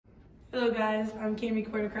Hello guys, I'm Cami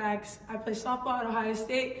Quartercracks. I play softball at Ohio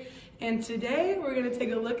State, and today we're going to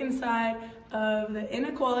take a look inside of the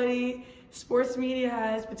inequality sports media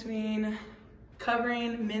has between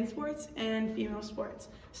covering men's sports and female sports.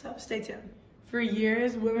 So stay tuned. For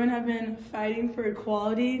years, women have been fighting for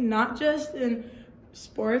equality, not just in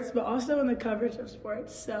sports, but also in the coverage of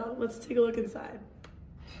sports. So let's take a look inside.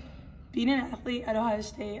 Being an athlete at Ohio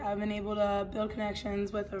State, I've been able to build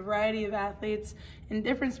connections with a variety of athletes in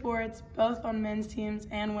different sports, both on men's teams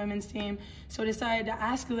and women's team. So I decided to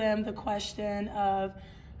ask them the question of,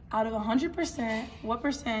 out of 100%, what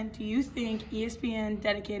percent do you think ESPN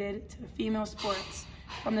dedicated to female sports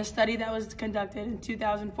from the study that was conducted in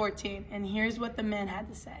 2014? And here's what the men had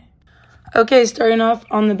to say. Okay, starting off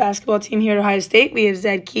on the basketball team here at Ohio State, we have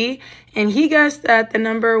Zed Key, and he guessed that the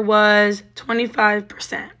number was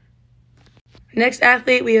 25%. Next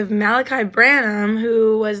athlete, we have Malachi Branham,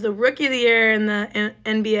 who was the Rookie of the Year in the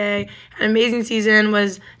NBA. Had an amazing season,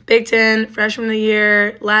 was Big Ten Freshman of the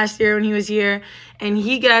Year last year when he was here, and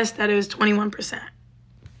he guessed that it was 21%.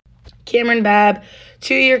 Cameron Babb,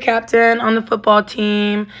 2-year captain on the football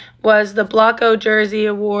team, was the Blocko Jersey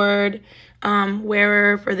Award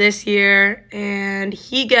wearer for this year, and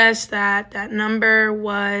he guessed that that number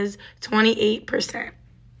was 28%.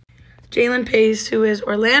 Jalen Pace, who is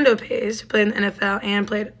Orlando Pace, who played in the NFL and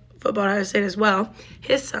played football at Ohio State as well,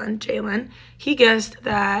 his son, Jalen, he guessed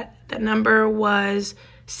that the number was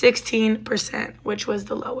 16%, which was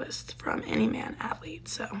the lowest from any man athlete.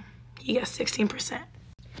 So he guessed 16%.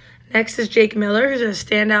 Next is Jake Miller, who's a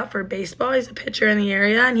standout for baseball. He's a pitcher in the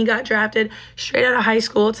area, and he got drafted straight out of high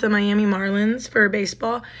school to the Miami Marlins for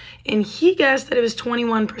baseball, and he guessed that it was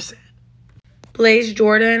 21%. Blaze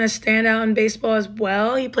Jordan, a standout in baseball as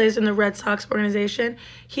well. He plays in the Red Sox organization.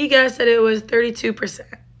 He guessed that it was 32%.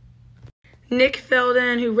 Nick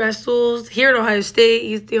Felden, who wrestles here at Ohio State,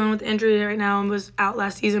 he's dealing with injury right now and was out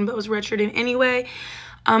last season but was redshirting anyway.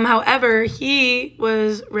 However, he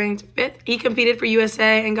was ranked 5th. He competed for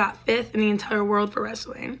USA and got 5th in the entire world for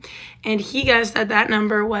wrestling. And he guessed that that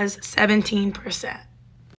number was 17%.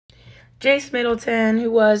 Jace Middleton, who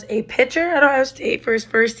was a pitcher at Ohio State for his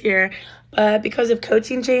first year, but because of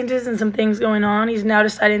coaching changes and some things going on, he's now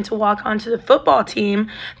deciding to walk onto the football team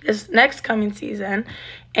this next coming season.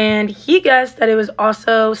 And he guessed that it was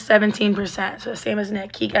also 17%. So same as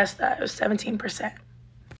Nick, he guessed that it was 17%.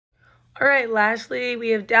 All right, lastly,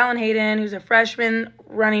 we have Dallin Hayden, who's a freshman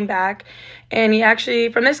running back. And he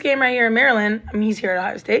actually, from this game right here in Maryland, he's here at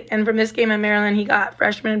Ohio State. And from this game in Maryland, he got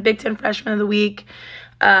Big Ten Freshman of the Week.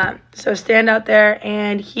 So stand out there,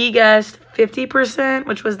 and he guessed 50%,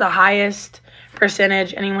 which was the highest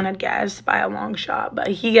percentage anyone had guessed by a long shot, but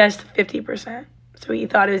he guessed 50%. So he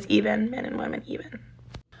thought it was even, men and women even.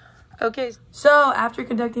 Okay, so after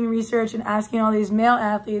conducting research and asking all these male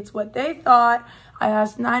athletes what they thought, I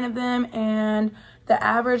asked 9 of them, and the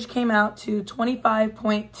average came out to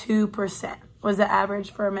 25.2% was the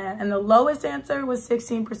average for a man. And the lowest answer was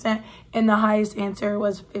 16%, and the highest answer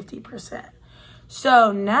was 50%.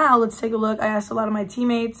 So now let's take a look. I asked a lot of my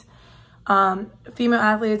teammates, female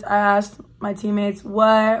athletes, I asked my teammates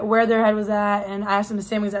where their head was at, and I asked them the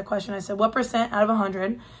same exact question. I said, what percent out of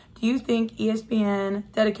 100 do you think ESPN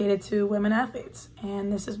dedicated to women athletes?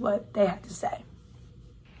 And this is what they had to say.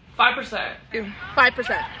 5%.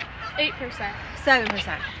 5%. 8%.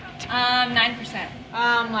 7%.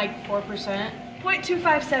 9%. Like 4%.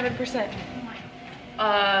 0.257%.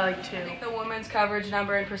 Like 2. I think the women's coverage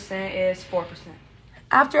number in percent is 4%.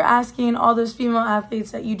 After asking all those female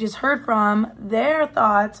athletes that you just heard from, their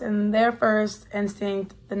thoughts and their first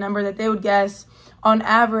instinct, the number that they would guess, on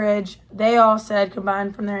average, they all said,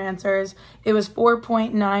 combined from their answers, it was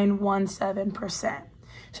 4.917%.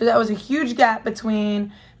 So that was a huge gap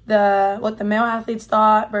between what the male athletes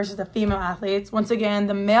thought versus the female athletes. Once again,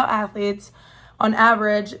 the male athletes, on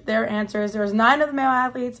average, their answers, there was 9 of the male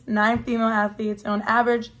athletes, 9 female athletes, and on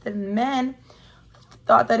average, the men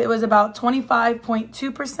thought that it was about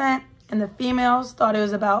 25.2%, and the females thought it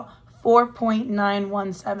was about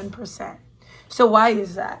 4.917%. So why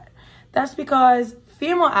is that? That's because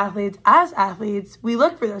female athletes, as athletes, we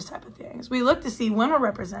look for those type of things. We look to see when we're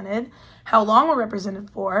represented, how long we're represented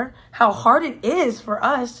for, how hard it is for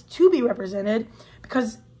us to be represented,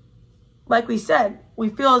 because, like we said, we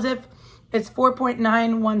feel as if it's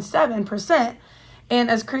 4.917%. And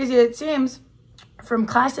as crazy as it seems, from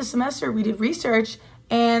class to semester, we did research,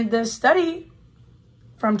 and the study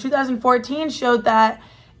from 2014 showed that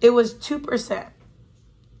it was 2%.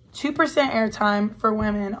 2% airtime for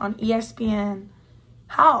women on ESPN.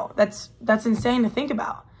 How? That's insane to think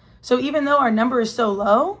about. So even though our number is so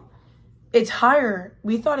low, it's higher.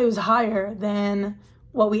 We thought it was higher than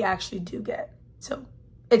what we actually do get. So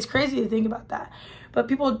it's crazy to think about that. But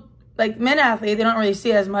people, like men athletes, they don't really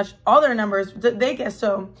see as much. All their numbers, they guessed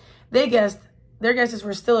their guesses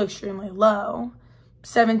were still extremely low.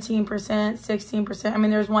 17%, 16%. I mean,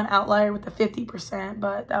 there's one outlier with the 50%,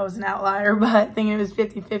 but that was an outlier. But I think it was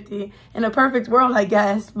 50-50 in a perfect world, I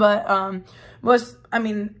guess. But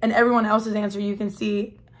in everyone else's answer, you can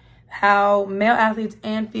see how male athletes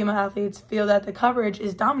and female athletes feel that the coverage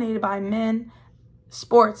is dominated by men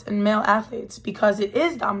sports and male athletes, because it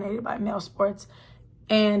is dominated by male sports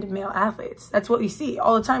and male athletes. That's what we see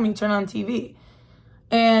all the time when you turn on TV.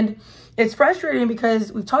 And it's frustrating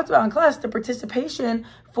because we've talked about in class, the participation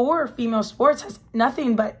for female sports has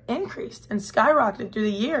nothing but increased and skyrocketed through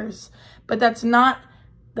the years. But that's not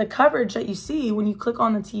the coverage that you see when you click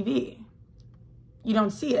on the TV. You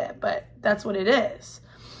don't see it, but that's what it is.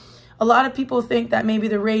 A lot of people think that maybe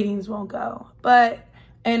the ratings won't go. But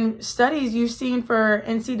in studies you've seen for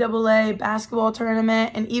NCAA basketball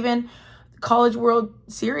tournament and even College World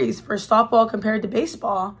Series for softball compared to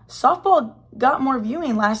baseball, softball got more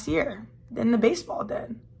viewing last year than the baseball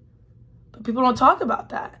did. But people don't talk about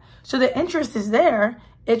that. So the interest is there.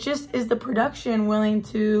 It just is the production willing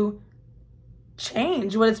to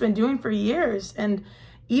change what it's been doing for years and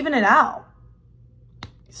even it out.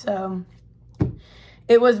 So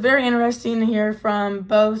it was very interesting to hear from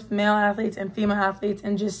both male athletes and female athletes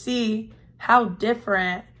and just see how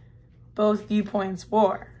different both viewpoints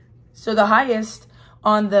were. So the highest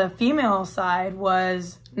on the female side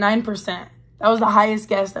was 9%. That was the highest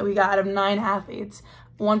guess that we got out of 9 athletes.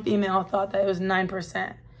 One female thought that it was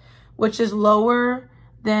 9%, which is lower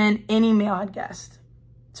than any male had guessed.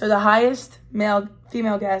 So the highest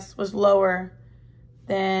female guess was lower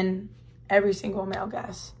than every single male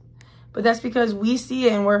guess. But that's because we see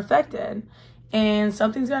it and we're affected, and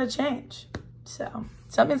something's got to change. So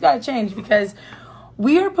something's got to change because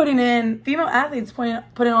we are putting in, female athletes put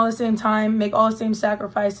in all the same time, make all the same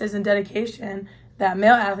sacrifices and dedication that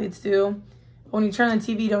male athletes do. When you turn on the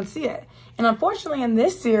TV, you don't see it. And unfortunately, in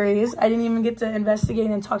this series, I didn't even get to investigate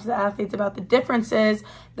and talk to the athletes about the differences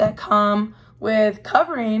that come with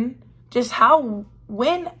covering just how,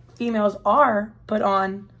 when females are put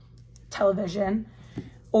on television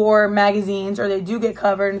or magazines, or they do get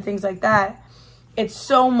covered and things like that, it's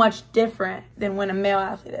so much different than when a male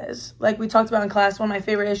athlete is. Like we talked about in class, one of my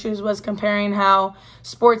favorite issues was comparing how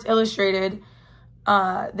Sports Illustrated,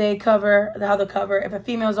 they cover, how the cover, if a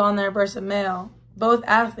female's on there versus a male, both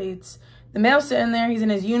athletes, the male's sitting there, he's in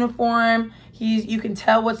his uniform, you can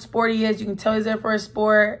tell what sport he is, you can tell he's there for a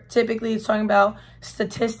sport. Typically, it's talking about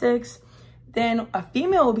statistics. Then a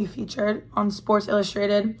female will be featured on Sports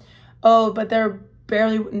Illustrated. Oh, but they're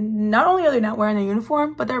barely, not only are they not wearing their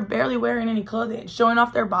uniform, but they're barely wearing any clothing, showing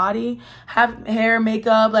off their body, have hair,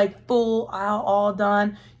 makeup, like full out, all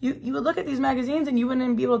done. You would look at these magazines and you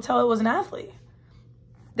wouldn't be able to tell it was an athlete.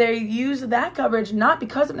 They use that coverage not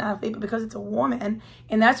because of an athlete, but because it's a woman,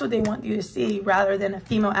 and that's what they want you to see rather than a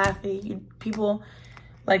female athlete. People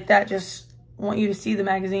like that just want you to see the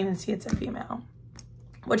magazine and see it's a female,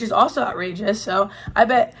 which is also outrageous. So I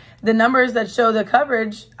bet the numbers that show the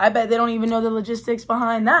coverage, I bet they don't even know the logistics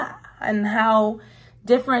behind that and how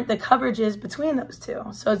different the coverage is between those two.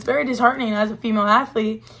 So it's very disheartening as a female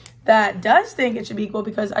athlete that does think it should be equal,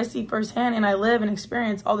 because I see firsthand and I live and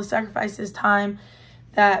experience all the sacrifices, time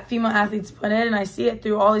that female athletes put in, and I see it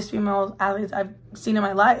through all these female athletes I've seen in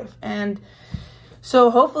my life. And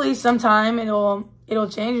so hopefully sometime it'll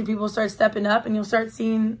change and people start stepping up, and you'll start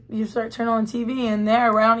turning on TV and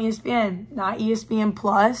there right on ESPN, not ESPN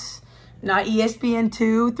Plus, not ESPN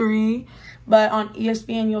 2, 3, but on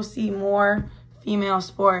ESPN you'll see more female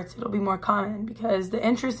sports. It'll be more common because the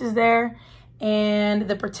interest is there and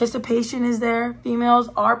the participation is there. Females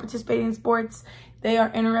are participating in sports. They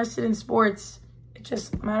are interested in sports. It's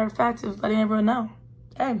just a matter of fact of letting everyone know,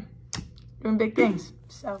 hey, doing big things.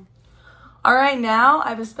 So. All right, now I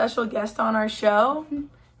have a special guest on our show,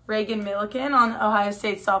 Reagan Milliken on the Ohio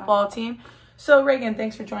State softball team. So Reagan,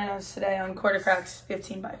 thanks for joining us today on Quarter Cracks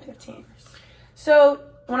 15 by 15. So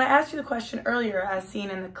when I asked you the question earlier, as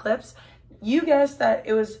seen in the clips, you guessed that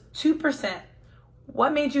it was 2%.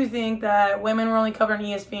 What made you think that women were only covered on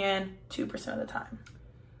ESPN 2% of the time?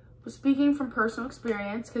 Well, speaking from personal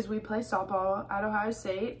experience, because we play softball at Ohio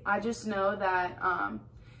State, I just know that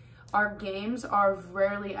our games are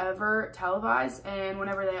rarely ever televised, and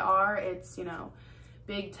whenever they are, it's, you know,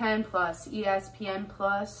 Big Ten Plus, ESPN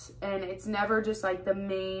Plus, and it's never just like the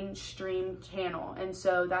mainstream channel. And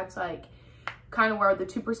so that's like kind of where the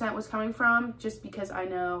 2% was coming from, just because I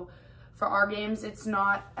know for our games, it's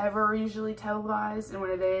not ever usually televised, and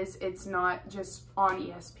when it is, it's not just on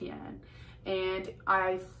ESPN. And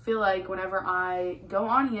I feel like whenever I go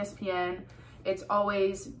on ESPN, it's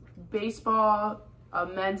always baseball,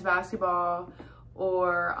 men's basketball,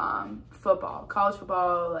 or football, college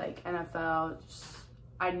football, like NFL.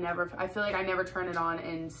 I feel like I never turn it on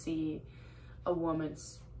and see a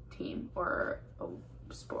women's team or a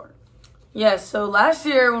sport. Yes, so last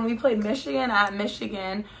year when we played Michigan at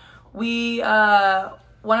Michigan, we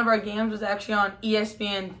one of our games was actually on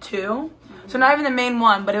ESPN 2. So not even the main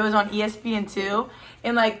one, but it was on ESPN 2.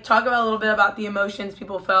 And like talk about a little bit about the emotions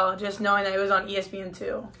people felt just knowing that it was on ESPN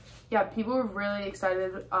 2. Yeah, people were really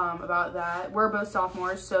excited about that. We're both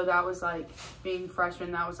sophomores, so that was like being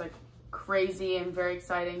freshmen, that was like crazy and very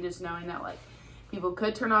exciting, just knowing that like people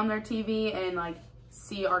could turn on their TV and like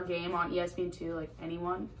see our game on ESPN 2. Like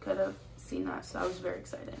anyone could have seen that, so that was very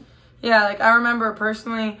exciting. Yeah, like I remember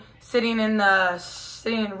personally sitting in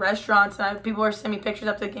restaurants and people were sending me pictures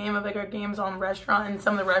after the game of like our games on restaurant and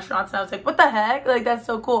some of the restaurants, and I was like, what the heck? Like that's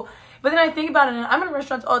so cool. But then I think about it, and I'm in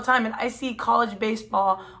restaurants all the time, and I see college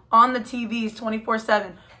baseball on the TVs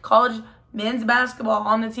 24/7, college men's basketball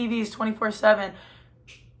on the TVs 24/7.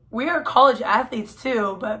 We are college athletes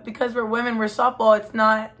too, but because we're women, we're softball. It's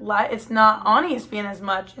not on ESPN as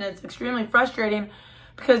much, and it's extremely frustrating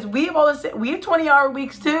because we have 20-hour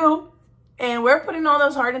weeks too, and we're putting all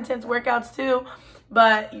those hard, intense workouts too.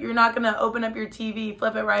 But you're not gonna open up your TV,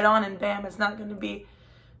 flip it right on, and bam, it's not gonna be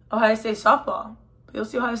Ohio State softball. You'll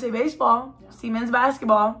see Ohio State baseball, see men's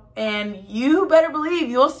basketball, and you better believe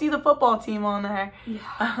you'll see the football team on there.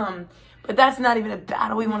 Yeah. But that's not even a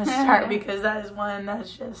battle we want to start because that is one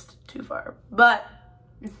that's just too far. But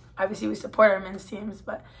obviously we support our men's teams,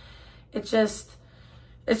 but it's just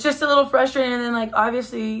a little frustrating. And then like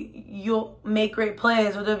obviously you'll make great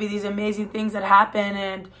plays, or there'll be these amazing things that happen,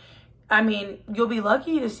 and I mean, you'll be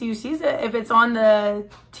lucky to see who sees it. If it's on the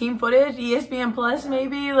team footage, ESPN Plus,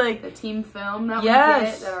 maybe like the team film that we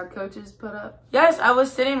get that our coaches put up. Yes, I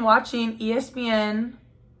was sitting watching ESPN.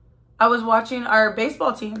 I was watching our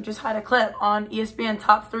baseball team just had a clip on ESPN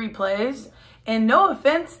top 3 plays. And no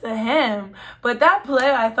offense to him, but that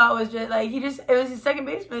play I thought was just like it was his second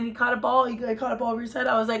baseman. He caught a ball. He caught a ball over his head.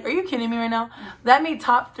 I was like, are you kidding me right now? That made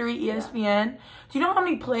top 3 ESPN. Yeah. Do you know how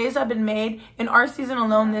many plays have been made in our season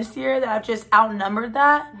alone this year that have just outnumbered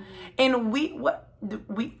that? And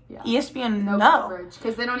ESPN no coverage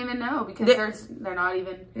because they don't even know because they're not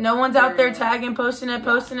even. No one's out there tagging, posting it,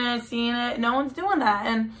 seeing it. No one's doing that.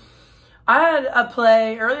 And I had a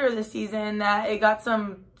play earlier this season that it got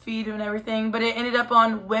some feed and everything, but it ended up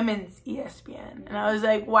on women's ESPN. And I was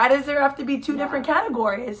like, why does there have to be 2 different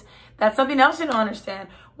categories? That's something else I don't understand.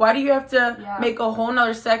 Why do you have to make a whole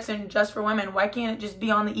nother section just for women? Why can't it just be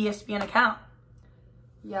on the ESPN account?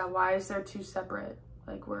 Yeah, why is there 2 separate?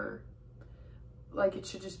 Like it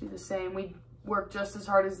should just be the same. We work just as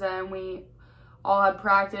hard as them. We all have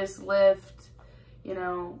practice, lift, you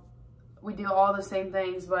know, we do all the same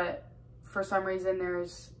things, but for some reason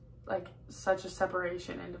there's like such a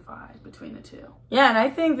separation and divide between the 2. Yeah, and I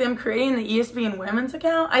think them creating the ESPN women's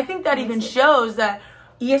account, I think that even shows that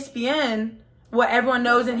ESPN, what everyone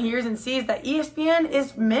knows and hears and sees, that ESPN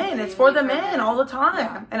is men. It's for the men all the time.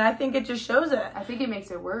 Yeah. And I think it just shows it. I think it makes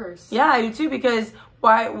it worse. Yeah, I do too, because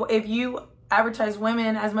if you advertise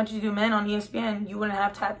women as much as you do men on ESPN, you wouldn't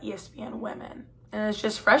have to have ESPN women. And it's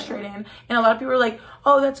just frustrating. And a lot of people are like,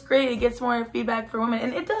 oh, that's great. It gets more feedback for women.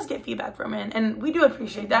 And it does get feedback for men. And we do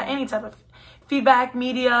appreciate that. Any type of feedback,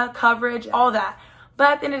 media, coverage, all that. But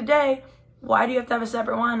at the end of the day, why do you have to have a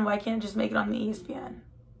separate one? Why can't it just make it on the ESPN?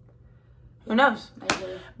 Who knows?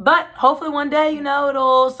 But hopefully one day, someone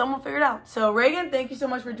will figure it out. So Reagan, thank you so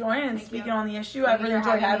much for joining and speaking on the issue. I really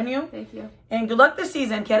enjoyed having you. Thank you. And good luck this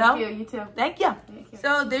season, kiddo. Thank you. You too. Thank you.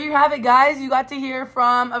 So there you have it, guys. You got to hear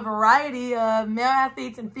from a variety of male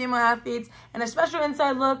athletes and female athletes, and a special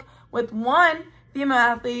inside look with one female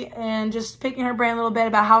athlete, and just picking her brain a little bit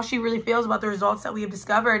about how she really feels about the results that we have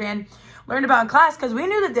discovered and learned about in class, because we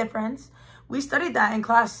knew the difference. We studied that in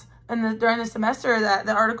class during the semester. That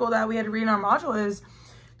the article that we had to read in our module is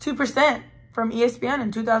 2% from ESPN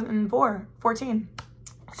in 2014.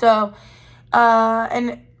 So,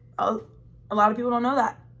 and a lot of people don't know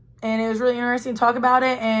that. And it was really interesting to talk about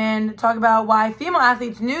it and talk about why female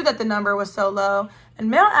athletes knew that the number was so low, and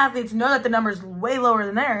male athletes know that the number is way lower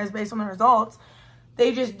than theirs based on the results.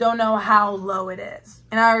 They just don't know how low it is.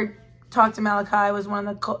 And I talked to Malachi, was one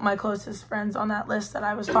of my closest friends on that list that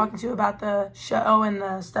I was talking to about the show and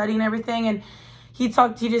the study and everything. And he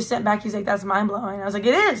just sent back, he's like, that's mind-blowing. I was like,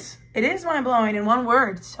 it is. It is mind-blowing in one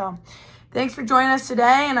word. So thanks for joining us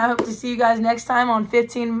today, and I hope to see you guys next time on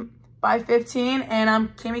 15 by 15. And I'm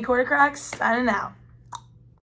Kimmy Quartercracks, signing out.